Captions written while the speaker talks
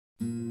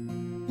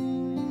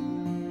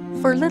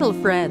for little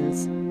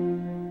friends.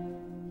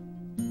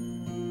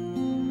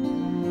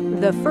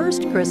 The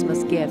First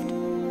Christmas Gift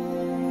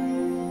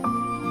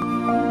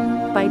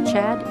by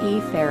Chad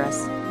E.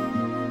 Ferris,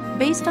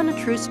 based on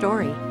a true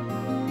story.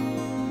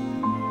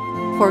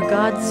 For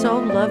God so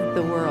loved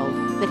the world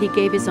that he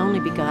gave his only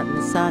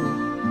begotten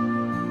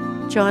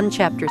Son. John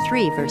chapter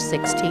 3, verse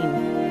 16.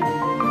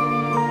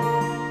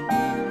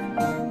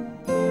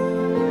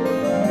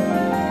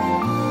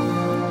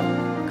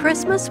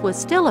 Christmas was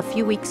still a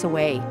few weeks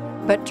away,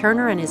 but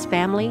Turner and his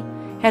family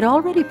had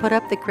already put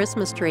up the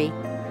Christmas tree.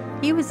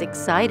 He was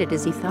excited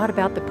as he thought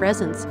about the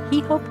presents he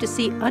hoped to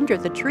see under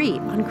the tree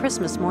on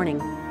Christmas morning.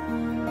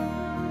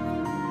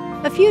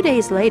 A few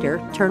days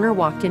later, Turner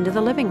walked into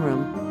the living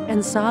room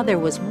and saw there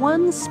was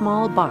one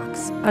small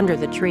box under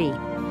the tree.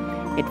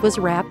 It was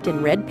wrapped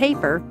in red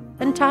paper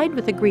and tied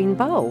with a green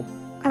bow.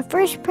 Our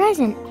first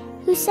present.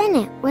 Who sent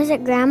it? Was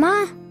it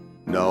Grandma?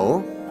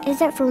 No.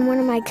 Is it from one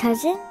of my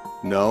cousins?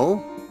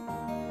 No.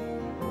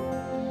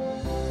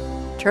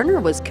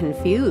 Turner was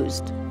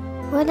confused.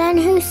 Well, then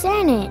who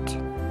sent it?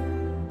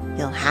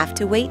 You'll have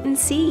to wait and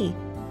see.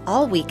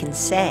 All we can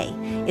say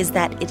is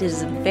that it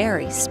is a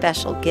very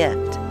special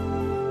gift.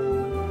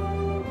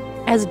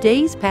 As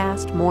days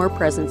passed, more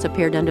presents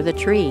appeared under the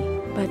tree,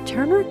 but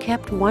Turner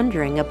kept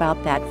wondering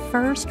about that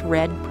first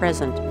red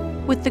present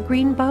with the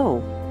green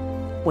bow.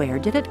 Where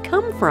did it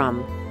come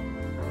from?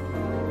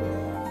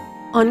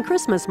 On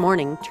Christmas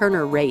morning,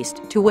 Turner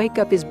raced to wake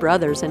up his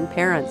brothers and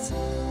parents.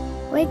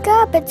 Wake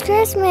up, it's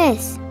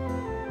Christmas!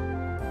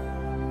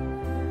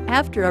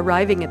 After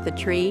arriving at the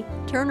tree,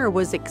 Turner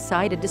was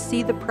excited to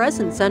see the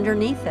presents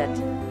underneath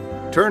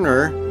it.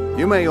 Turner,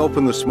 you may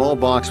open the small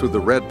box with the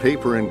red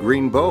paper and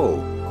green bow.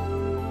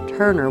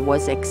 Turner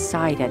was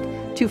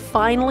excited to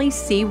finally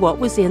see what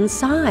was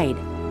inside.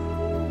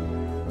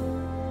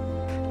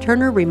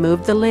 Turner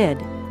removed the lid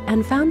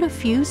and found a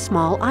few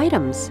small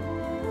items.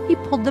 He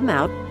pulled them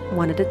out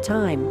one at a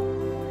time.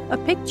 A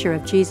picture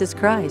of Jesus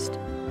Christ,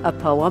 a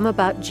poem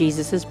about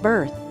Jesus'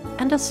 birth,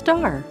 and a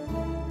star.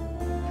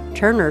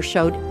 Turner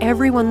showed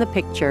everyone the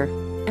picture,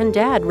 and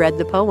Dad read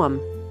the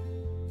poem.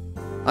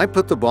 I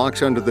put the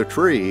box under the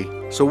tree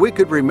so we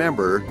could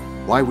remember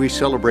why we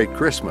celebrate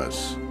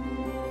Christmas.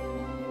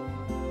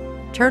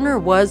 Turner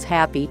was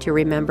happy to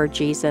remember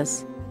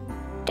Jesus.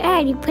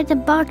 Dad, you put the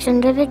box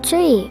under the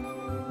tree.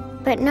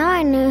 But now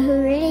I know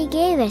who really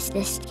gave us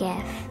this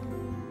gift.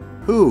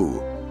 Who?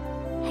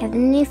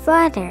 Heavenly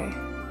Father.